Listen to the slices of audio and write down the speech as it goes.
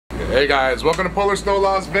Hey guys, welcome to Polar Snow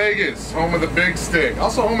Las Vegas, home of the Big Stick.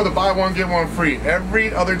 Also home of the buy one, get one free.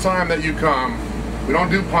 Every other time that you come, we don't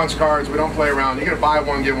do punch cards, we don't play around. You get a buy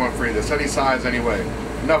one, get one free. That's any size anyway.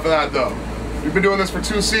 Enough of that though. We've been doing this for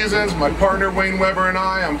 2 seasons. My partner Wayne Weber and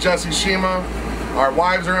I'm Jesse Shima. Our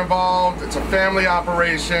wives are involved. It's a family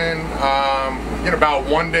operation. We get about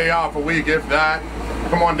 1 day off a week, if that.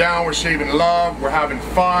 Come on down, we're shaving love, we're having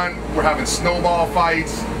fun, we're having snowball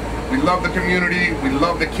fights. We love the community, we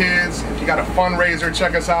love the kids. If you got a fundraiser,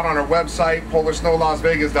 check us out on our website,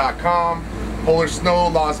 PolarSnowLasVegas.com. Polar Snow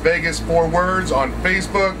Las Vegas, 4 words, on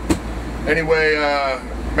Facebook. Anyway,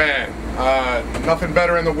 man, nothing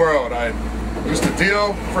better in the world. I used to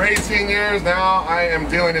deal for 18 years, now I am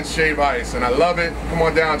dealing in shave ice, and I love it. Come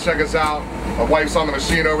on down, check us out. My wife's on the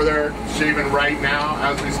machine over there, shaving right now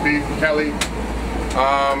as we speak, Kelly.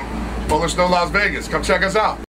 Polar Snow Las Vegas, come check us out.